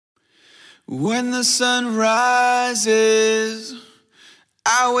When the sun rises,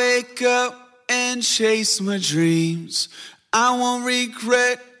 I wake up and chase my dreams. I won't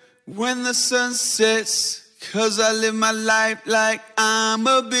regret when the sun sets, 'cause I live my life like I'm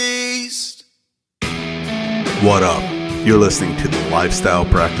a beast. What up? You're listening to the Lifestyle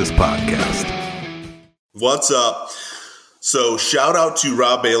Practice Podcast. What's up? So shout out to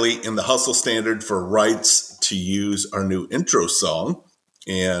Rob Bailey and the Hustle Standard for rights to use our new intro song.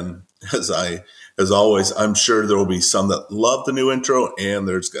 And as always, I'm sure there will be some that love the new intro and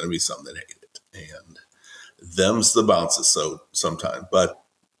there's going to be some that hate it. And them's the bounces so sometime. But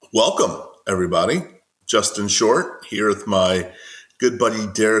welcome, everybody. Justin Short here with my good buddy,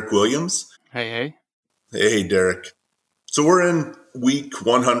 Derek Williams. Hey. Hey, Derek. So we're in week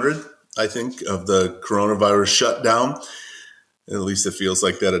 100, I think, of the coronavirus shutdown. At least it feels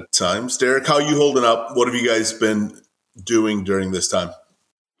like that at times. Derek, how are you holding up? What have you guys been doing during this time?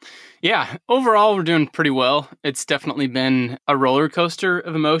 Yeah, overall, we're doing pretty well. It's definitely been a roller coaster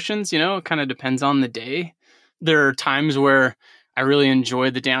of emotions. It kind of depends on the day. There are times where I really enjoy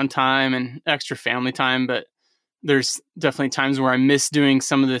the downtime and extra family time, but there's definitely times where I miss doing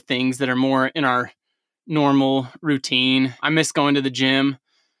some of the things that are more in our normal routine. I miss going to the gym,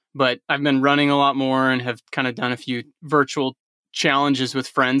 but I've been running a lot more and have kind of done a few virtual challenges with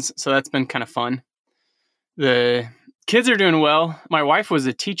friends. So that's been kind of fun. The kids are doing well. My wife was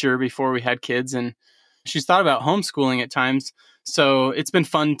a teacher before we had kids, and she's thought about homeschooling at times. So it's been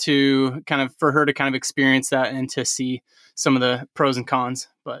fun for her to experience that and to see some of the pros and cons.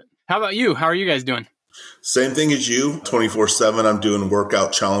 But how about you? How are you guys doing? Same thing as you, 24/7. I'm doing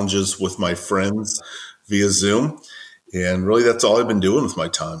workout challenges with my friends via Zoom. And really, that's all I've been doing with my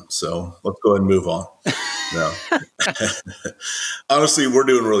time. So let's go ahead and move on. No. Honestly, we're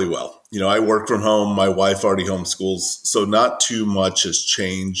doing really well. I work from home. My wife already homeschools. So not too much has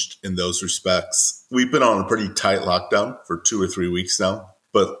changed in those respects. We've been on a pretty tight lockdown for 2 or 3 weeks now.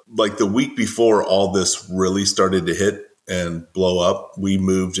 But like the week before all this really started to hit and blow up, we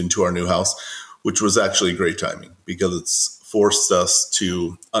moved into our new house, which was actually great timing because it's forced us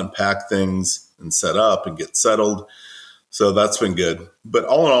to unpack things and set up and get settled. So that's been good. But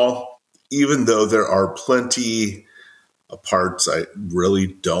all in all, even though there are plenty of parts I really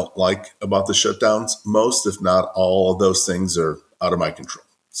don't like about the shutdowns, most, if not all of those things are out of my control.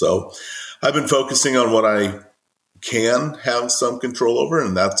 So I've been focusing on what I can have some control over,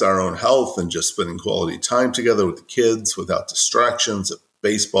 and that's our own health and just spending quality time together with the kids without distractions of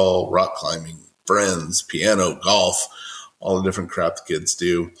baseball, rock climbing, friends, piano, golf, all the different crap the kids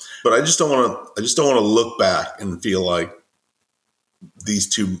do. But I just don't want to look back and feel like these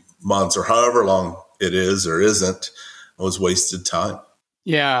 2 months or however long it is or isn't was wasted time.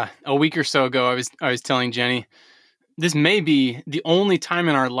 Yeah, a week or so ago, I was telling Jenny, this may be the only time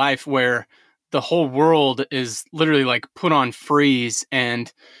in our life where the whole world is literally like put on freeze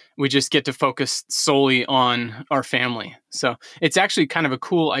and we just get to focus solely on our family. So it's actually kind of a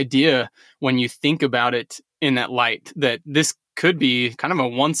cool idea when you think about it in that light, that this could be kind of a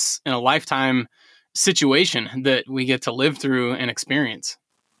once in a lifetime situation that we get to live through and experience.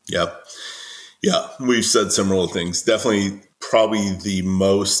 Yep. Yeah, we've said similar things. Definitely probably the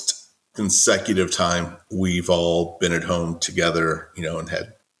most consecutive time we've all been at home together, and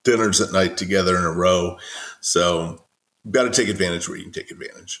had dinners at night together in a row. So you've got to take advantage where you can take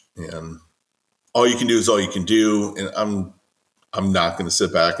advantage. And all you can do is all you can do. And I'm not going to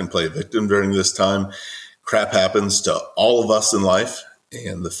sit back and play a victim during this time. Crap happens to all of us in life.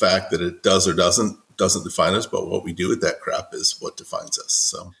 And the fact that it does or doesn't define us, but what we do with that crap is what defines us.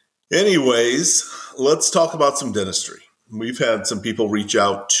 So anyways, let's talk about some dentistry. We've had some people reach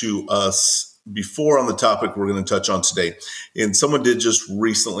out to us before on the topic we're going to touch on today. And someone did just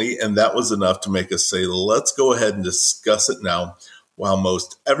recently, and that was enough to make us say, let's go ahead and discuss it now while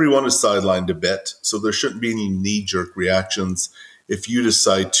most everyone is sidelined a bit. So there shouldn't be any knee-jerk reactions if you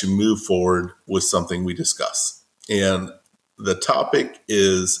decide to move forward with something we discuss. And the topic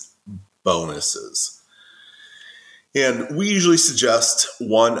is bonuses. And we usually suggest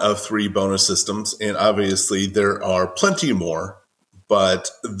one of 3 bonus systems. And obviously there are plenty more,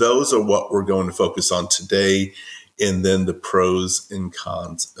 but those are what we're going to focus on today. And then the pros and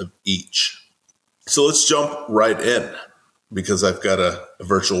cons of each. So let's jump right in because I've got a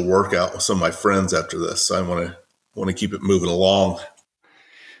virtual workout with some of my friends after this. So I want to keep it moving along.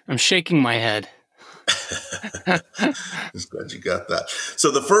 I'm shaking my head. Just glad you got that.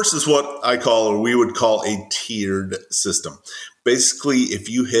 So the first is what I call, or we would call, a tiered system. Basically, if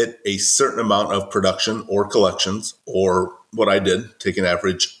you hit a certain amount of production or collections, or what I did, take an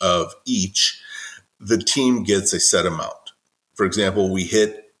average of each, the team gets a set amount. For example, we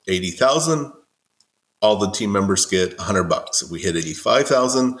hit 80,000, all the team members get $100. If we hit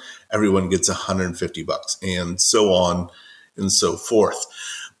 85,000, everyone gets $150, and so on and so forth.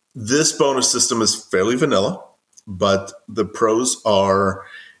 This bonus system is fairly vanilla, but the pros are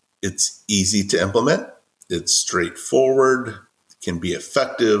it's easy to implement, it's straightforward, can be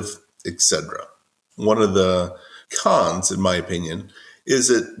effective, etc. One of the cons, in my opinion, is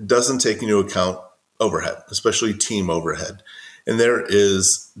it doesn't take into account overhead, especially team overhead. And there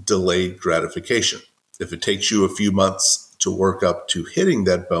is delayed gratification. If it takes you a few months to work up to hitting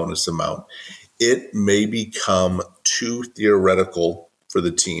that bonus amount, it may become too theoretical for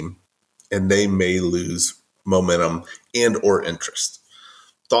the team, and they may lose momentum and or interest.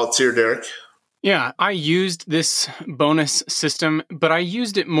 Thoughts here, Derek? Yeah, I used this bonus system, but I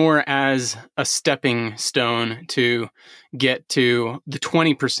used it more as a stepping stone to get to the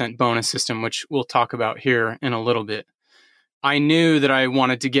 20% bonus system, which we'll talk about here in a little bit. I knew that I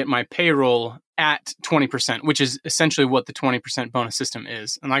wanted to get my payroll at 20%, which is essentially what the 20% bonus system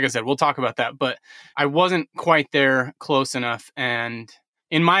is. And like I said, we'll talk about that, but I wasn't quite there close enough. And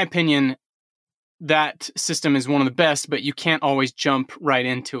in my opinion, that system is one of the best, but you can't always jump right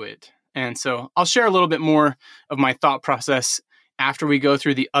into it. And so I'll share a little bit more of my thought process after we go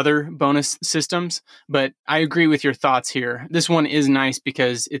through the other bonus systems. But I agree with your thoughts here. This one is nice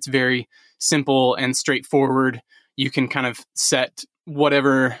because it's very simple and straightforward. You can kind of set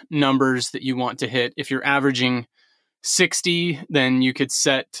whatever numbers that you want to hit. If you're averaging 60, then you could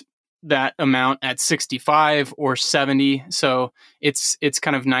set that amount at 65 or 70. So it's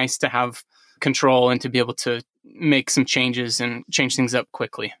kind of nice to have control and to be able to make some changes and change things up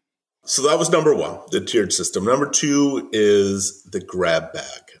quickly. So that was number one, the tiered system. Number two is the grab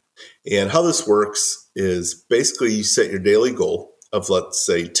bag. And how this works is basically you set your daily goal of, let's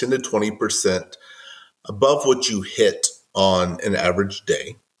say, 10 to 20% above what you hit on an average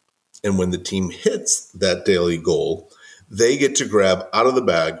day. And when the team hits that daily goal, they get to grab out of the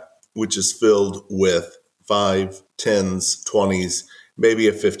bag, which is filled with 5, 10s, 20s, maybe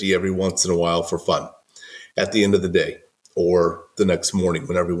a 50 every once in a while for fun at the end of the day or the next morning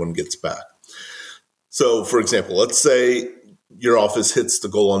when everyone gets back. So, for example, let's say your office hits the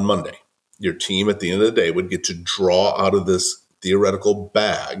goal on Monday. Your team at the end of the day would get to draw out of this theoretical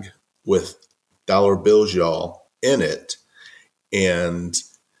bag with dollar bills, y'all, in it. And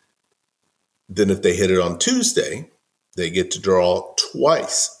then if they hit it on Tuesday, they get to draw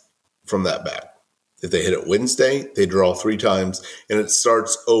twice from that bag. If they hit it Wednesday, they draw 3 times, and it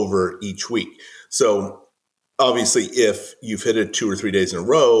starts over each week. So obviously, if you've hit it 2 or 3 days in a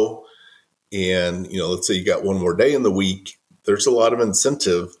row, and let's say you got one more day in the week, there's a lot of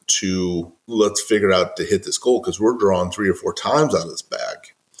incentive to let's figure out to hit this goal because we're drawing 3 or 4 times out of this bag.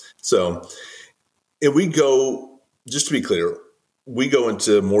 So if we go, just to be clear, we go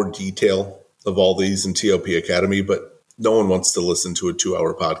into more detail of all these in TOP Academy, but no one wants to listen to a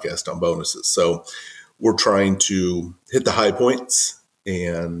 2-hour podcast on bonuses. So we're trying to hit the high points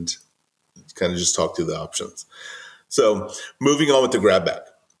and kind of just talk through the options. So moving on with the grab bag,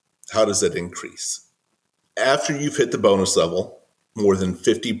 how does that increase? After you've hit the bonus level, more than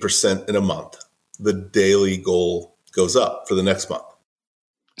 50% in a month, the daily goal goes up for the next month.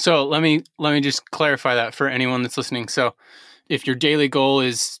 So let me just clarify that for anyone that's listening. So if your daily goal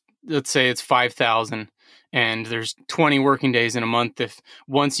is, let's say it's 5,000 and there's 20 working days in a month, if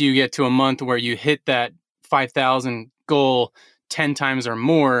once you get to a month where you hit that 5,000 goal 10 times or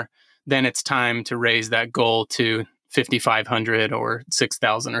more, then it's time to raise that goal to 5,500 or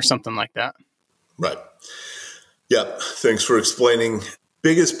 6,000 or something like that. Right. Yeah. Thanks for explaining.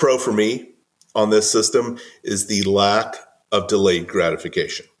 Biggest pro for me on this system is the lack of delayed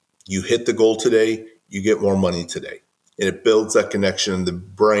gratification. You hit the goal today, you get more money today. And it builds that connection in the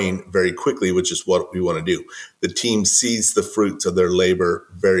brain very quickly, which is what we want to do. The team sees the fruits of their labor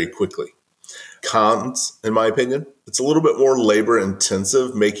very quickly. Cons, in my opinion, it's a little bit more labor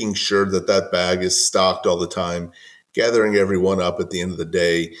intensive, making sure that that bag is stocked all the time, gathering everyone up at the end of the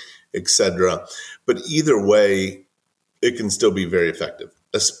day, etc. But either way, it can still be very effective,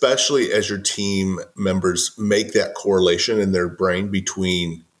 especially as your team members make that correlation in their brain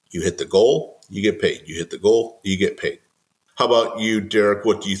between you hit the goal, you get paid. You hit the goal, you get paid. How about you, Derek?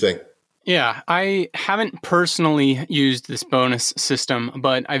 What do you think? Yeah, I haven't personally used this bonus system,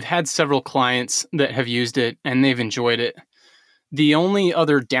 but I've had several clients that have used it and they've enjoyed it. The only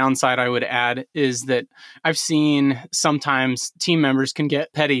other downside I would add is that I've seen sometimes team members can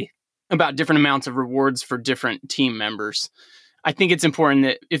get petty about different amounts of rewards for different team members. I think it's important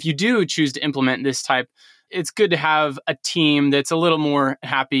that if you do choose to implement this type, it's good to have a team that's a little more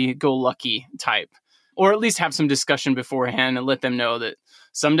happy-go-lucky type, or at least have some discussion beforehand and let them know that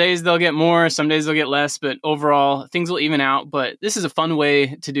some days they'll get more, some days they'll get less, but overall things will even out. But this is a fun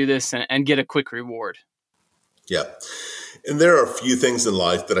way to do this and get a quick reward. Yeah. And there are a few things in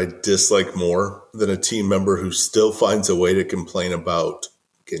life that I dislike more than a team member who still finds a way to complain about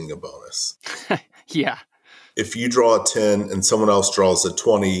getting a bonus. Yeah. If you draw a 10 and someone else draws a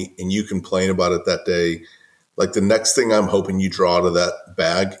 20 and you complain about it that day, like the next thing I'm hoping you draw out of that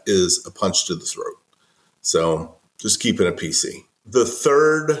bag is a punch to the throat. So just keeping it PC. The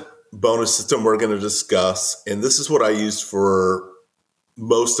third bonus system we're going to discuss, and this is what I used for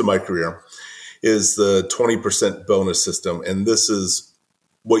most of my career, is the 20% bonus system. And this is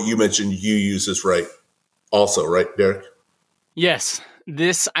what you mentioned you use is right also, right, Derek? Yes.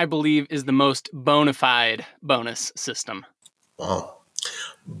 This, I believe, is the most bona fide bonus system. Wow.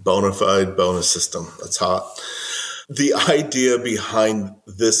 Bona fide bonus system. That's hot. The idea behind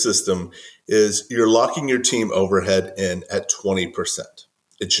this system is you're locking your team overhead in at 20%.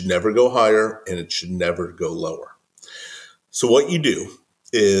 It should never go higher and it should never go lower. So what you do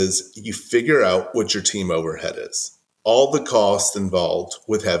is you figure out what your team overhead is. All the costs involved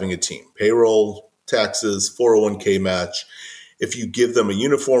with having a team, payroll, taxes, 401k match. If you give them a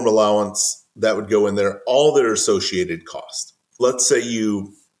uniform allowance, that would go in there, all their associated costs. Let's say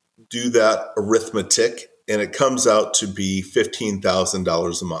you do that arithmetic and it comes out to be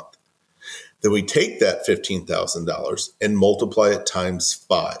 $15,000 a month. Then we take that $15,000 and multiply it times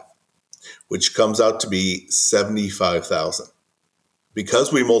 5, which comes out to be $75,000.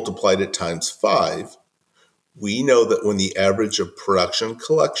 Because we multiplied it times 5, we know that when the average of production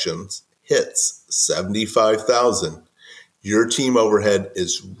collections hits $75,000, your team overhead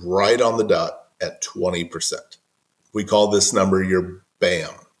is right on the dot at 20%. We call this number your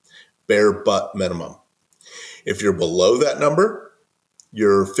BAM, bare butt minimum. If you're below that number,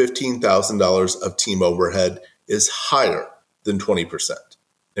 your $15,000 of team overhead is higher than 20%.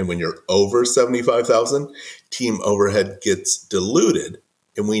 And when you're over $75,000, team overhead gets diluted,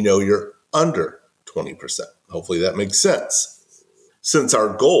 and we know you're under 20%. Hopefully that makes sense. Since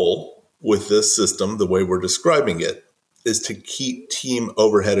our goal with this system, the way we're describing it, is to keep team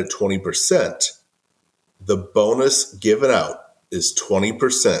overhead at 20%, the bonus given out is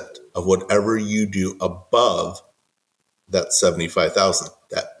 20% of whatever you do above that 75,000,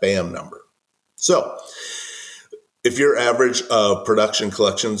 that BAM number. So if your average of production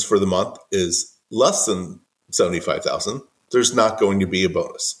collections for the month is less than 75,000, there's not going to be a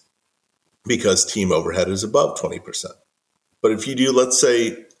bonus because team overhead is above 20%. But if you do, let's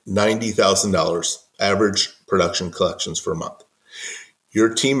say, $90,000 average production collections for a month,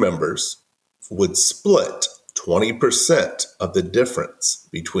 your team members would split 20% of the difference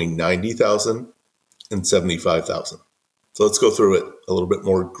between 90,000 and 75,000. So let's go through it a little bit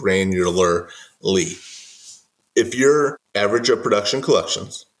more granularly. If your average of production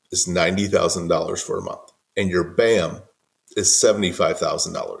collections is $90,000 for a month and your BAM is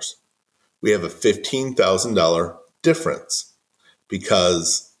 $75,000, we have a $15,000 difference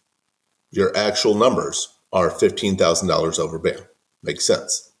because your actual numbers are $15,000 over BAM. Makes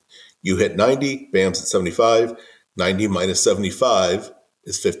sense. You hit 90, BAM's at 75, 90 minus 75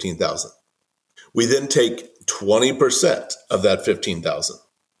 is 15,000. We then take 20% of that 15,000,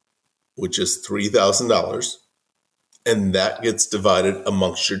 which is $3,000, and that gets divided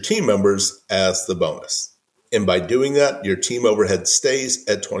amongst your team members as the bonus. And by doing that, your team overhead stays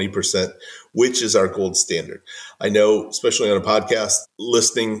at 20%, which is our gold standard. I know, especially on a podcast,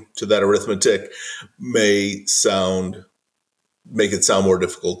 listening to that arithmetic make it sound more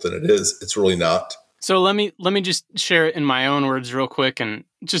difficult than it is. It's really not. So let me just share it in my own words real quick, and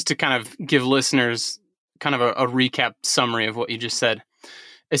just to kind of give listeners kind of a recap summary of what you just said.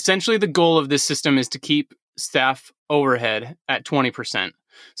 Essentially, the goal of this system is to keep staff overhead at 20%.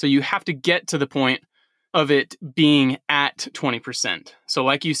 So you have to get to the point of it being at 20%. So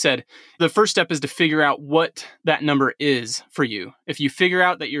like you said, the first step is to figure out what that number is for you. If you figure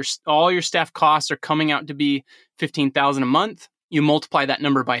out that all your staff costs are coming out to be $15,000 a month, you multiply that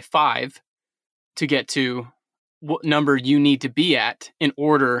number by 5 to get to what number you need to be at in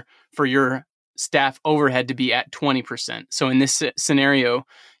order for your staff overhead to be at 20%. So in this scenario,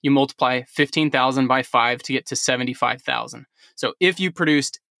 you multiply 15,000 by 5 to get to 75,000. So if you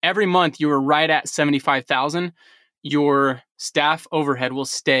produced every month, you were right at 75,000, your staff overhead will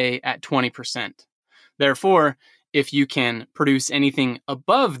stay at 20%. Therefore, if you can produce anything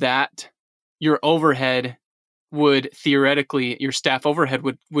above that, your overhead would theoretically, your staff overhead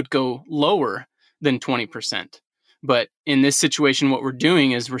would go lower than 20%. But in this situation, what we're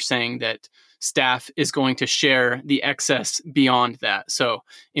doing is we're saying that staff is going to share the excess beyond that. So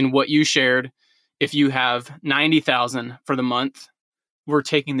in what you shared, if you have 90,000 for the month, we're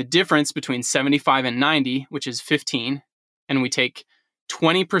taking the difference between 75 and 90, which is 15, and we take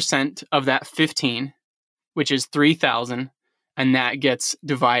 20% of that 15, which is 3,000, and that gets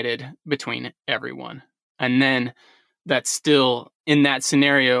divided between everyone. And then that's still, in that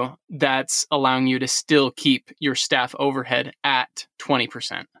scenario, that's allowing you to still keep your staff overhead at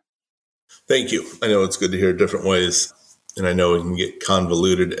 20%. Thank you. I know it's good to hear different ways, and I know it can get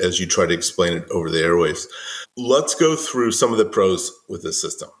convoluted as you try to explain it over the airwaves. Let's go through some of the pros with this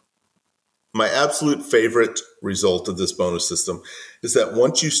system. My absolute favorite result of this bonus system is that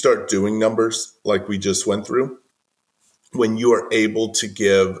once you start doing numbers like we just went through, when you are able to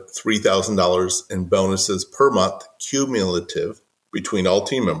give $3,000 in bonuses per month, cumulative between all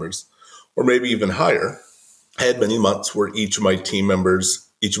team members, or maybe even higher, I had many months where each of my 5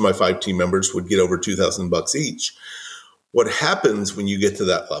 team members would get over $2,000 each. What happens when you get to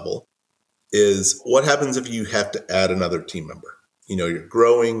that level is what happens if you have to add another team member? You know, you're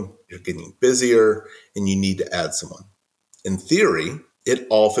growing, you're getting busier, and you need to add someone. In theory, it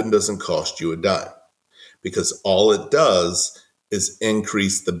often doesn't cost you a dime because all it does is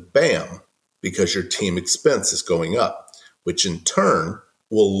increase the BAM because your team expense is going up, which in turn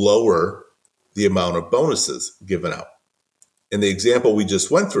will lower the amount of bonuses given out. In the example we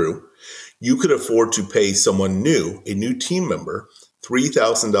just went through, you could afford to pay someone new, a new team member,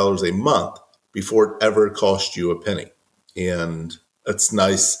 $3,000 a month before it ever cost you a penny. And that's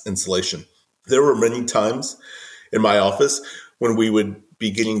nice insulation. There were many times in my office when we would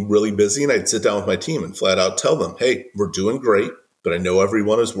be getting really busy and I'd sit down with my team and flat out tell them, hey, we're doing great, but I know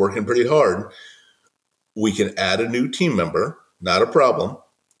everyone is working pretty hard. We can add a new team member, not a problem,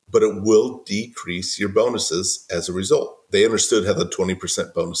 but it will decrease your bonuses as a result. They understood how the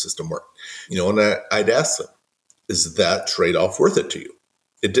 20% bonus system worked. You know, and I'd ask them, is that trade-off worth it to you?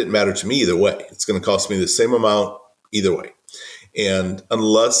 It didn't matter to me either way. It's going to cost me the same amount either way. And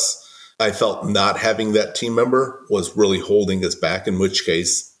unless I felt not having that team member was really holding us back, in which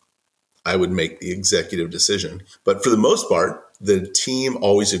case I would make the executive decision. But for the most part, the team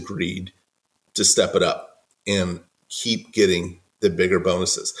always agreed to step it up and keep getting the bigger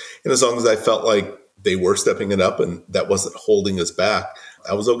bonuses. And as long as I felt like they were stepping it up and that wasn't holding us back,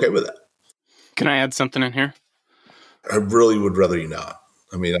 I was okay with that. Can I add something in here? I really would rather you not.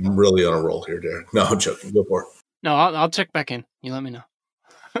 I mean, I'm really on a roll here, Derek. No, I'm joking. Go for it. No, I'll check back in. You let me know.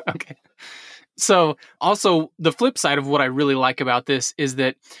 Okay. So also the flip side of what I really like about this is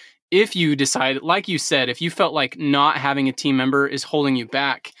that if you decide, like you said, if you felt like not having a team member is holding you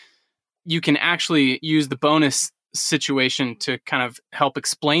back, you can actually use the bonus situation to kind of help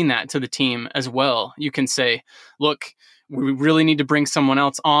explain that to the team as well. You can say, look, we really need to bring someone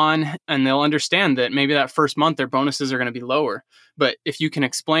else on, and they'll understand that maybe that first month their bonuses are going to be lower. But if you can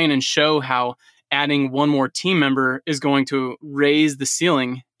explain and show how adding one more team member is going to raise the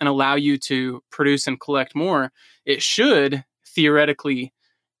ceiling and allow you to produce and collect more, it should theoretically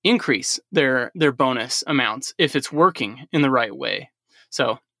increase their bonus amounts if it's working in the right way.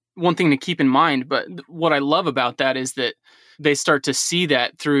 So one thing to keep in mind, but what I love about that is that they start to see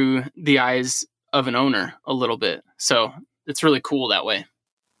that through the eyes of an owner a little bit. So it's really cool that way.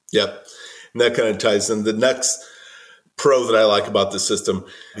 Yep. And that kind of ties in. The next pro that I like about the system,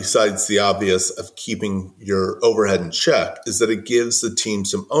 besides the obvious of keeping your overhead in check, is that it gives the team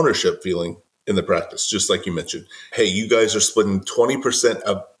some ownership feeling in the practice, just like you mentioned. Hey, you guys are splitting 20%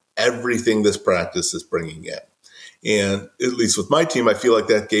 of everything this practice is bringing in. And at least with my team, I feel like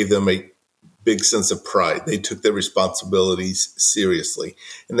that gave them a big sense of pride. They took their responsibilities seriously,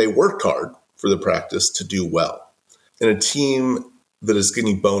 and they worked hard for the practice to do well. And a team that is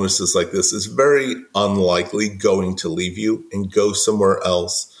getting bonuses like this is very unlikely going to leave you and go somewhere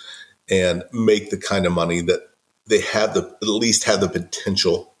else and make the kind of money that they have at least have the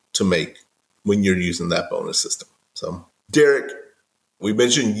potential to make when you're using that bonus system. So, Derek, we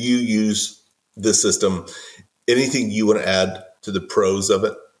mentioned you use this system. Anything you want to add to the pros of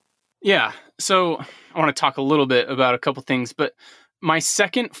it? Yeah. So I want to talk a little bit about a couple things, but my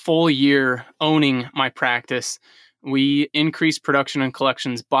second full year owning my practice, we increased production and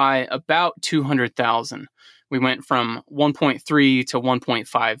collections by about 200,000. We went from 1.3 to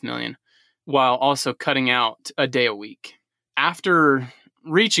 1.5 million, while also cutting out a day a week. After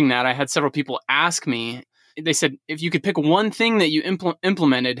reaching that, I had several people ask me, they said, if you could pick one thing that you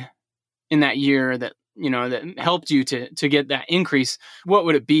implemented in that year that helped you to get that increase, what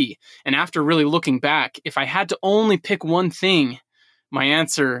would it be? And after really looking back, if I had to only pick one thing, my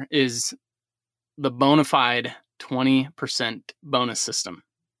answer is the bona fide 20% bonus system.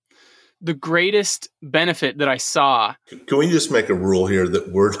 The greatest benefit that I saw. Can we just make a rule here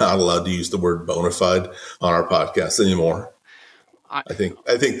that we're not allowed to use the word bona fide on our podcast anymore? I think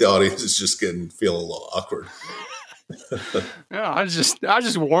the audience is just feeling a little awkward. No, I was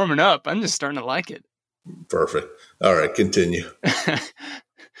just warming up. I'm just starting to like it. Perfect. All right, continue.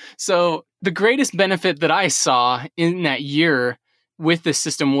 So the greatest benefit that I saw in that year with this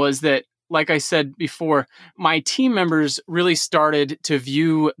system was that, like I said before, my team members really started to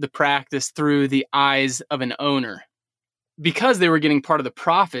view the practice through the eyes of an owner. Because they were getting part of the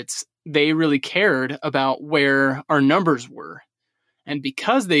profits, they really cared about where our numbers were. And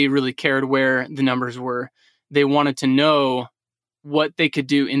because they really cared where the numbers were, they wanted to know what they could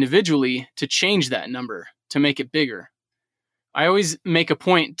do individually to change that number, to make it bigger. I always make a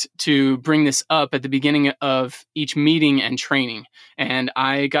point to bring this up at the beginning of each meeting and training. And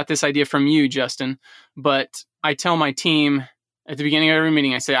I got this idea from you, Justin, but I tell my team at the beginning of every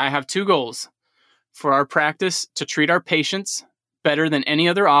meeting, I say, I have 2 goals for our practice: to treat our patients better than any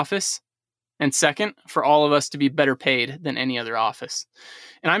other office, and second, for all of us to be better paid than any other office.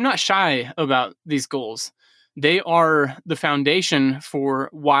 And I'm not shy about these goals. They are the foundation for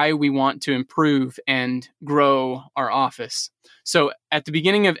why we want to improve and grow our office. So at the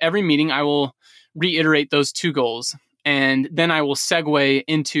beginning of every meeting, I will reiterate those 2 goals, and then I will segue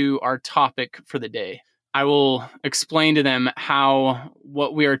into our topic for the day. I will explain to them how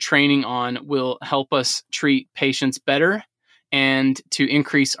what we are training on will help us treat patients better and to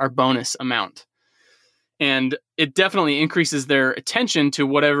increase our bonus amount. And it definitely increases their attention to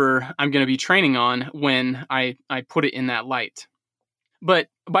whatever I'm going to be training on when I put it in that light. But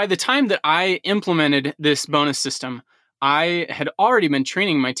by the time that I implemented this bonus system, I had already been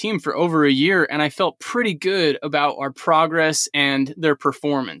training my team for over a year, and I felt pretty good about our progress and their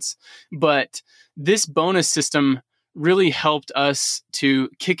performance. But this bonus system really helped us to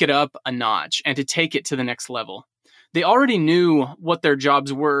kick it up a notch and to take it to the next level. They already knew what their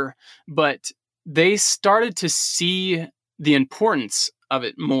jobs were, but they started to see the importance of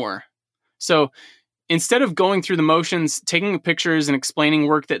it more. So instead of going through the motions, taking pictures and explaining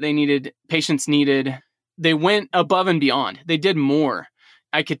work that patients needed, they went above and beyond. They did more.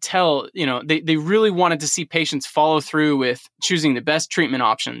 I could tell, they really wanted to see patients follow through with choosing the best treatment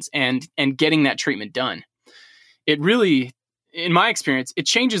options and getting that treatment done. It really, in my experience, it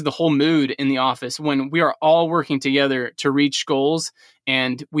changes the whole mood in the office when we are all working together to reach goals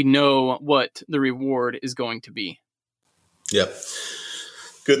and we know what the reward is going to be. Yep.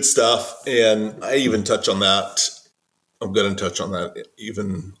 Good stuff. And I even touch on that. I'm going to touch on that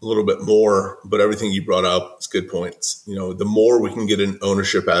even a little bit more, but everything you brought up is good points. The more we can get an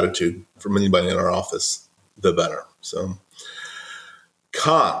ownership attitude from anybody in our office, the better. So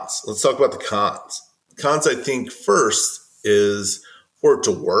cons, let's talk about the cons. Cons, I think first is for it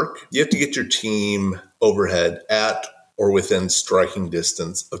to work, you have to get your team overhead at or within striking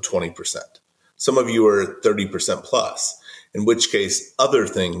distance of 20%. Some of you are 30% plus, in which case other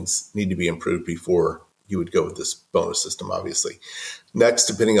things need to be improved before you would go with this bonus system, obviously. Next,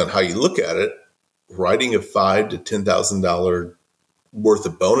 depending on how you look at it, writing a $5,000 to $10,000 worth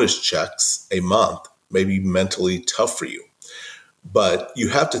of bonus checks a month may be mentally tough for you. But you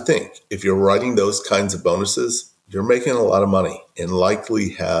have to think, if you're writing those kinds of bonuses, you're making a lot of money and likely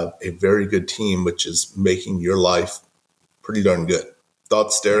have a very good team, which is making your life pretty darn good.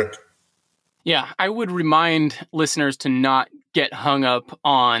 Thoughts, Derek? Yeah, I would remind listeners to not get hung up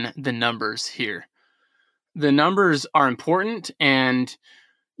on the numbers here. The numbers are important, and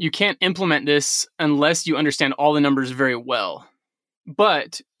you can't implement this unless you understand all the numbers very well.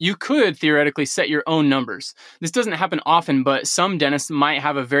 But you could theoretically set your own numbers. This doesn't happen often, but some dentists might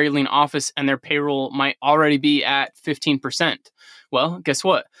have a very lean office and their payroll might already be at 15%. Well, guess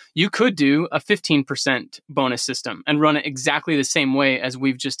what? You could do a 15% bonus system and run it exactly the same way as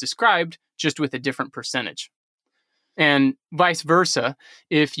we've just described, just with a different percentage. And vice versa,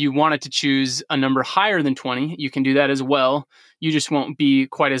 if you wanted to choose a number higher than 20, you can do that as well. You just won't be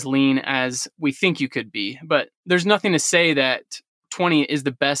quite as lean as we think you could be. But there's nothing to say that 20 is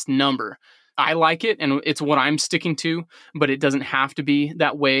the best number. I like it, and it's what I'm sticking to, but it doesn't have to be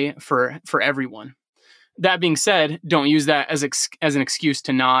that way for everyone. That being said, don't use that as an excuse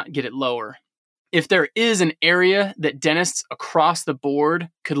to not get it lower. If there is an area that dentists across the board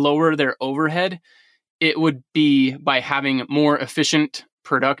could lower their overhead, it would be by having more efficient,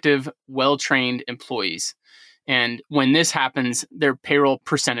 productive, well-trained employees. And when this happens, their payroll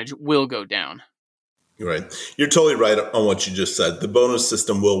percentage will go down. Right. You're totally right on what you just said. The bonus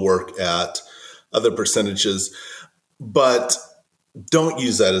system will work at other percentages, but don't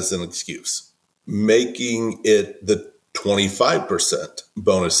use that as an excuse. Making it the 25%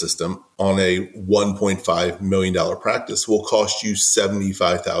 bonus system on a $1.5 million practice will cost you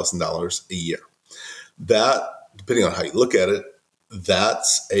 $75,000 a year. That, depending on how you look at it,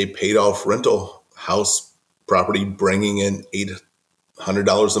 that's a paid off rental house property bringing in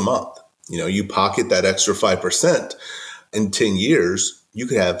 $800 a month. You pocket that extra 5% in 10 years, you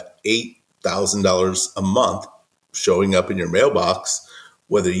could have $8,000 a month showing up in your mailbox,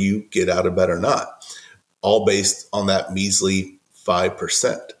 whether you get out of bed or not, all based on that measly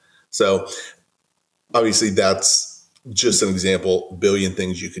 5%. So obviously that's just an example, billion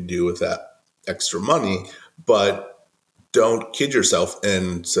things you could do with that extra money, but don't kid yourself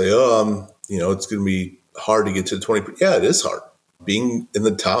and say, it's going to be hard to get to the 20%. Yeah, it is hard. Being in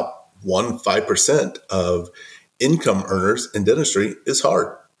the top 5% of income earners in dentistry is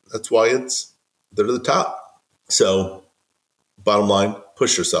hard. That's why they're the top. So bottom line,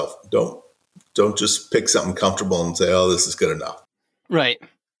 push yourself. Don't just pick something comfortable and say, oh, this is good enough. Right.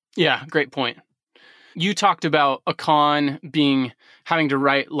 Yeah, great point. You talked about a con being having to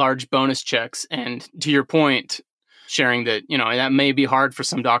write large bonus checks. And to your point, sharing that, that may be hard for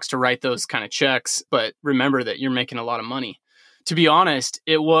some docs to write those kind of checks, but remember that you're making a lot of money. To be honest,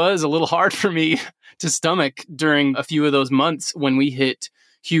 it was a little hard for me to stomach during a few of those months when we hit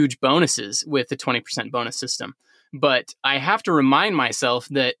huge bonuses with the 20% bonus system. But I have to remind myself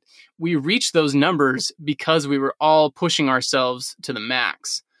that we reached those numbers because we were all pushing ourselves to the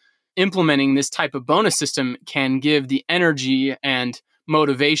max. Implementing this type of bonus system can give the energy and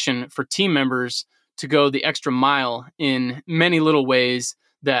motivation for team members to go the extra mile in many little ways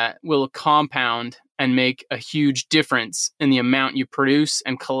that will compound and make a huge difference in the amount you produce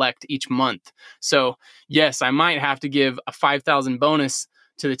and collect each month. So yes, I might have to give a 5,000 bonus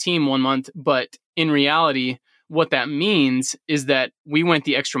to the team one month, but in reality, what that means is that we went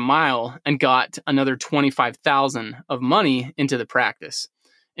the extra mile and got another 25,000 of money into the practice.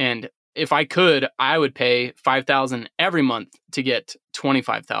 And if I could, I would pay 5,000 every month to get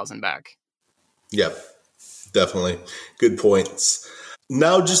 25,000 back. Yep, definitely. Good points.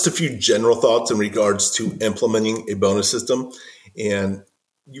 Now, just a few general thoughts in regards to implementing a bonus system. And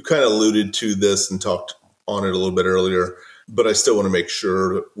you kind of alluded to this and talked on it a little bit earlier, but I still want to make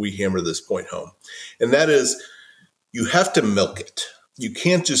sure we hammer this point home. And that is, you have to milk it. You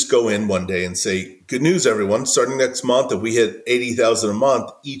can't just go in one day and say, good news, everyone, starting next month, if we hit 80,000 a month,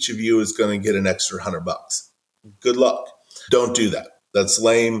 each of you is going to get an extra $100. Good luck. Don't do that. That's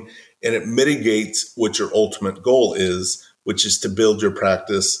lame. And it mitigates what your ultimate goal is, which is to build your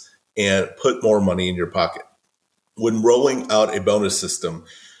practice and put more money in your pocket. When rolling out a bonus system,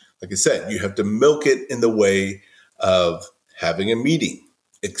 like I said, you have to milk it in the way of having a meeting,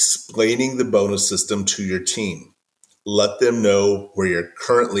 explaining the bonus system to your team. Let them know where you're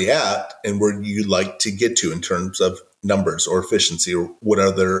currently at and where you'd like to get to in terms of numbers or efficiency or what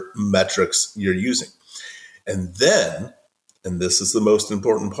other metrics you're using. And then, and this is the most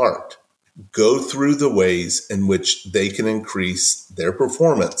important part, go through the ways in which they can increase their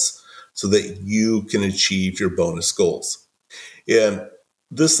performance so that you can achieve your bonus goals. And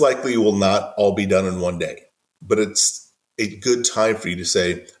this likely will not all be done in one day, but it's a good time for you to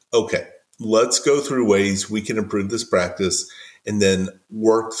say, okay, let's go through ways we can improve this practice and then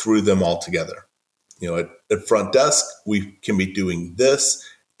work through them all together. At front desk, we can be doing this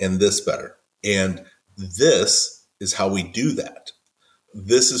and this better. And this is how we do that.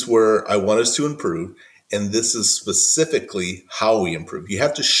 This is where I want us to improve. And this is specifically how we improve. You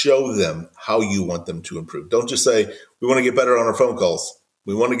have to show them how you want them to improve. Don't just say, we want to get better on our phone calls.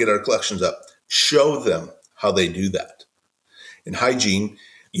 We want to get our collections up. Show them how they do that. In hygiene,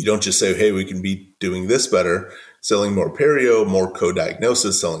 you don't just say, hey, we can be doing this better, selling more perio, more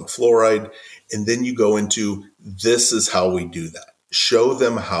co-diagnosis, selling fluoride. And then you go into, this is how we do that. Show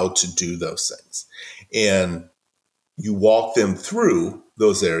them how to do those things. And you walk them through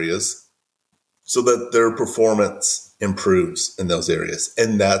those areas so that their performance improves in those areas.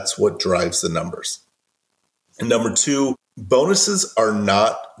 And that's what drives the numbers. And number two, bonuses are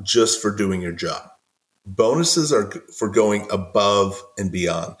not just for doing your job. Bonuses are for going above and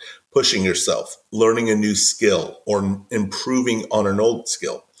beyond, pushing yourself, learning a new skill, or improving on an old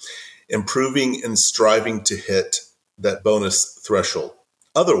skill, improving and striving to hit that bonus threshold.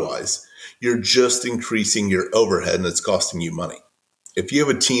 Otherwise, you're just increasing your overhead and it's costing you money. If you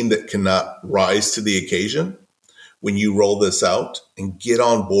have a team that cannot rise to the occasion when you roll this out and get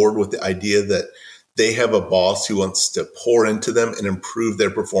on board with the idea that they have a boss who wants to pour into them and improve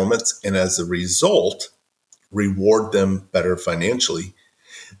their performance, and as a result, reward them better financially,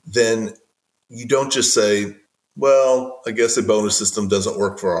 then you don't just say, well, I guess a bonus system doesn't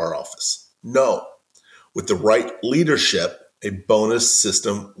work for our office. No, with the right leadership, a bonus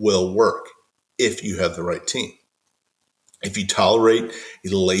system will work if you have the right team. If you tolerate a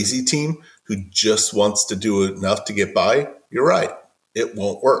lazy team who just wants to do enough to get by, you're right. it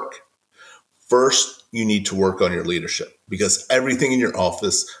won't work. First, you need to work on your leadership because everything in your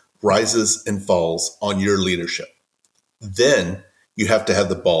office rises and falls on your leadership. Then you have to have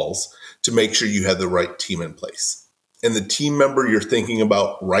the balls to make sure you have the right team in place. And the team member you're thinking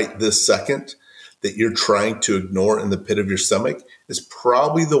about right this second that you're trying to ignore in the pit of your stomach is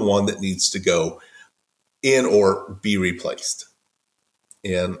probably the one that needs to go in or be replaced.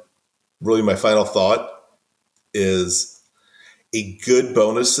 And really my final thought is a good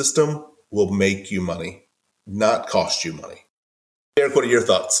bonus system will make you money, not cost you money. Eric, what are your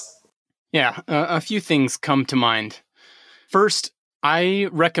thoughts? Yeah, a few things come to mind. First, I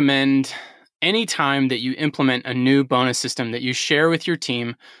recommend any time that you implement a new bonus system that you share with your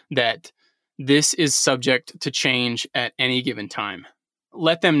team that this is subject to change at any given time.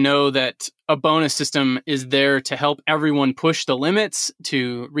 Let them know that a bonus system is there to help everyone push the limits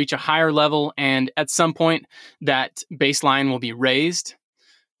to reach a higher level, and at some point that baseline will be raised.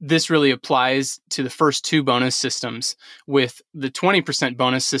 This really applies to the first two bonus systems. With the 20%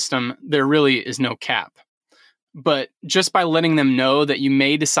 bonus system, there really is no cap. But just by letting them know that you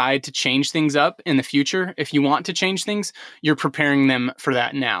may decide to change things up in the future, if you want to change things, you're preparing them for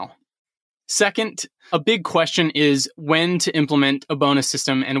that now. Second, a big question is when to implement a bonus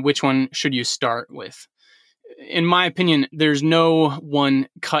system and which one should you start with. In my opinion, there's no one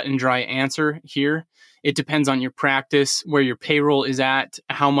cut and dry answer here. It depends on your practice, where your payroll is at,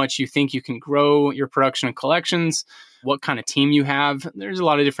 how much you think you can grow your production and collections, what kind of team you have. There's a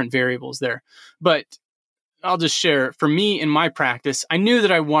lot of different variables there. But I'll just share, for me in my practice, I knew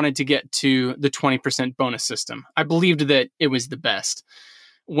that I wanted to get to the 20% bonus system. I believed that it was the best.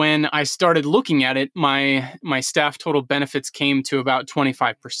 When I started looking at it, my staff total benefits came to about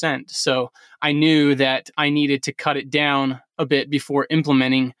 25%. So I knew that I needed to cut it down a bit before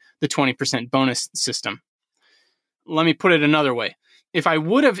implementing the 20% bonus system. Let me put it another way. If I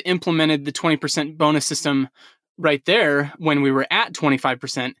would have implemented the 20% bonus system right there when we were at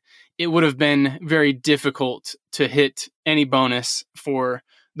 25%, it would have been very difficult to hit any bonus for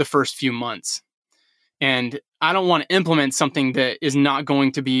the first few months. And I don't want to implement something that is not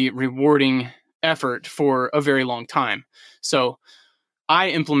going to be rewarding effort for a very long time. So I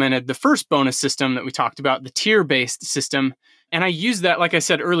implemented the first bonus system that we talked about, the tier-based system. And I used that, like I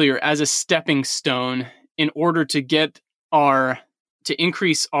said earlier, as a stepping stone in order to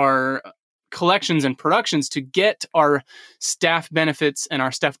increase our collections and productions, to get our staff benefits and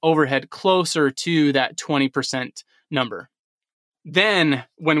our staff overhead closer to that 20% number. Then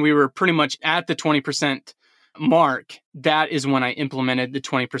when we were pretty much at the 20% mark, that is when I implemented the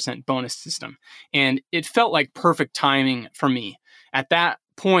 20% bonus system. And it felt like perfect timing for me. At that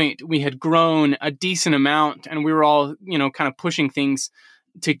point, we had grown a decent amount and we were all, kind of pushing things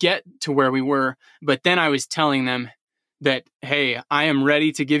to get to where we were. But then I was telling them that, hey, I am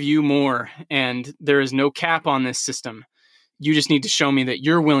ready to give you more and there is no cap on this system. You just need to show me that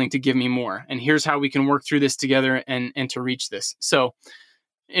you're willing to give me more. And here's how we can work through this together and to reach this. So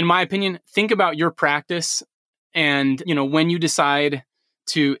in my opinion, think about your practice and, when you decide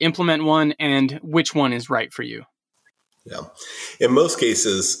to implement one and which one is right for you. Yeah. In most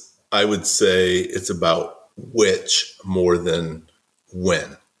cases, I would say it's about which more than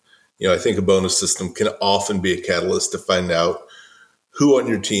when. I think a bonus system can often be a catalyst to find out who on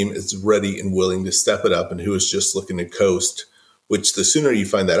your team is ready and willing to step it up and who is just looking to coast, which the sooner you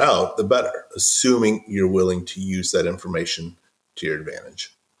find that out, the better, assuming you're willing to use that information to your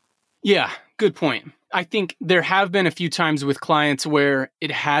advantage. Yeah, good point. I think there have been a few times with clients where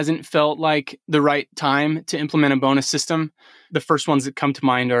it hasn't felt like the right time to implement a bonus system. The first ones that come to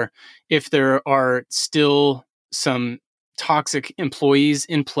mind are if there are still some toxic employees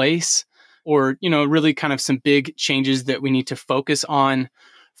in place or, really kind of some big changes that we need to focus on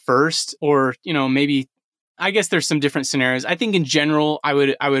first, or, maybe I guess there's some different scenarios. I think in general, I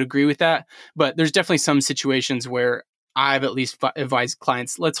would agree with that, but there's definitely some situations where I've at least advised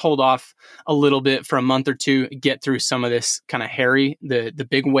clients, let's hold off a little bit for a month or two, get through some of this kind of hairy, the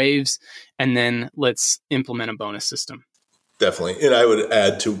big waves, and then let's implement a bonus system. Definitely. And I would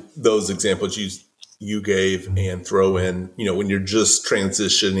add to those examples you gave and throw in, when you're just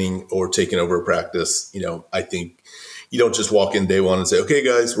transitioning or taking over a practice, I think you don't just walk in day one and say, okay,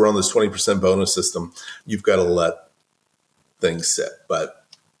 guys, we're on this 20% bonus system. You've got to let things sit. But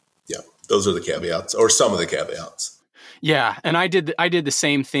yeah, those are the caveats or some of the caveats. Yeah. And I did the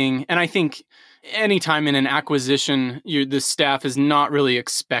same thing. And I think anytime in an acquisition, the staff is not really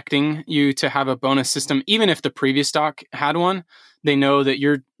expecting you to have a bonus system. Even if the previous stock had one, they know that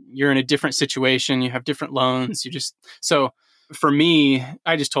you're in a different situation. You have different loans. So for me,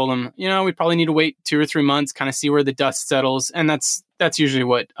 I just told them, we probably need to wait 2 or 3 months, kind of see where the dust settles. And that's usually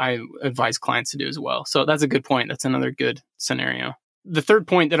what I advise clients to do as well. So that's a good point. That's another good scenario. The third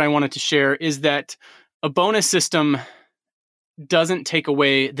point that I wanted to share is that a bonus system doesn't take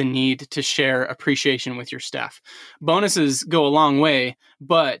away the need to share appreciation with your staff. Bonuses go a long way,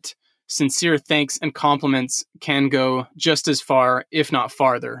 but sincere thanks and compliments can go just as far, if not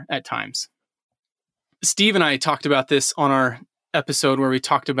farther, at times. Steve and I talked about this on our episode where we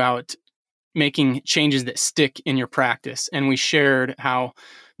talked about making changes that stick in your practice. And we shared how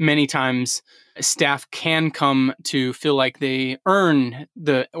many times staff can come to feel like they earn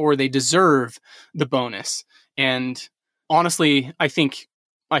or they deserve the bonus. And honestly, I think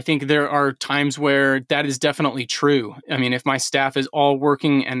there are times where that is definitely true. I mean, if my staff is all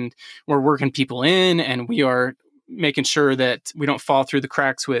working and we're working people in and we are making sure that we don't fall through the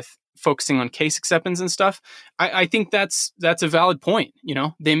cracks with focusing on case acceptance and stuff, I think that's a valid point.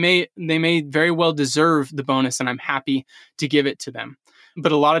 They may very well deserve the bonus, and I'm happy to give it to them.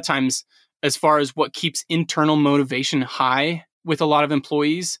 But a lot of times, as far as what keeps internal motivation high with a lot of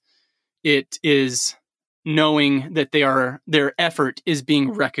employees, it is knowing that their effort is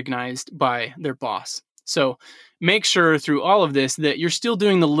being recognized by their boss. So make sure through all of this that you're still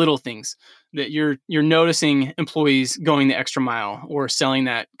doing the little things, that you're noticing employees going the extra mile or selling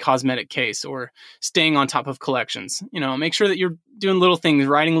that cosmetic case or staying on top of collections. Make sure that you're doing little things,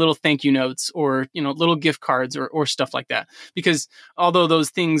 writing little thank you notes or, little gift cards or stuff like that. Because although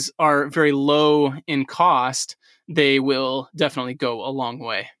those things are very low in cost, they will definitely go a long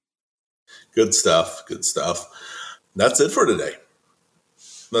way. Good stuff. Good stuff. That's it for today.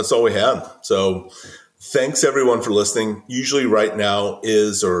 That's all we had. So thanks everyone for listening. Usually right now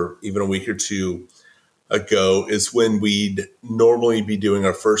or even a week or two ago is when we'd normally be doing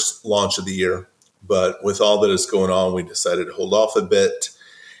our first launch of the year. But with all that is going on, we decided to hold off a bit.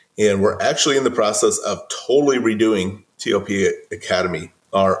 And we're actually in the process of totally redoing TLP Academy,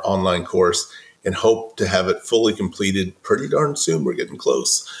 our online course, and hope to have it fully completed pretty darn soon. We're getting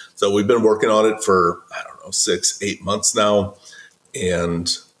close. So we've been working on it for, 6-8 months now. And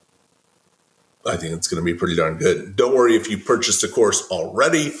I think it's going to be pretty darn good. Don't worry, if you purchased a course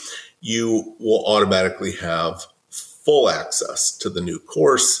already, you will automatically have full access to the new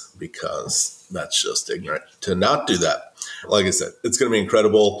course, because that's just ignorant to not do that. Like I said, it's going to be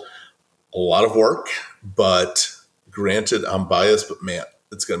incredible. A lot of work, but granted, I'm biased, but man,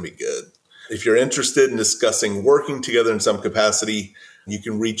 it's going to be good. If you're interested in discussing working together in some capacity, you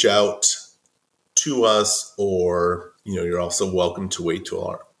can reach out to us, or, you're also welcome to wait till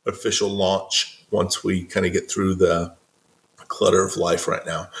our official launch once we kind of get through the clutter of life right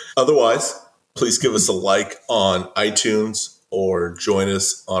now. Otherwise, please give us a like on iTunes or join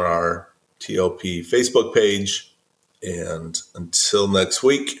us on our TLP Facebook page. And until next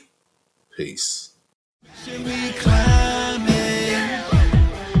week, peace. Should be climbing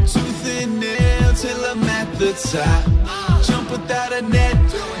tooth and nail till I'm at the top. Jump without a net,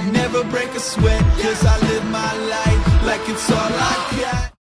 never break a sweat, 'cause I live my life like it's all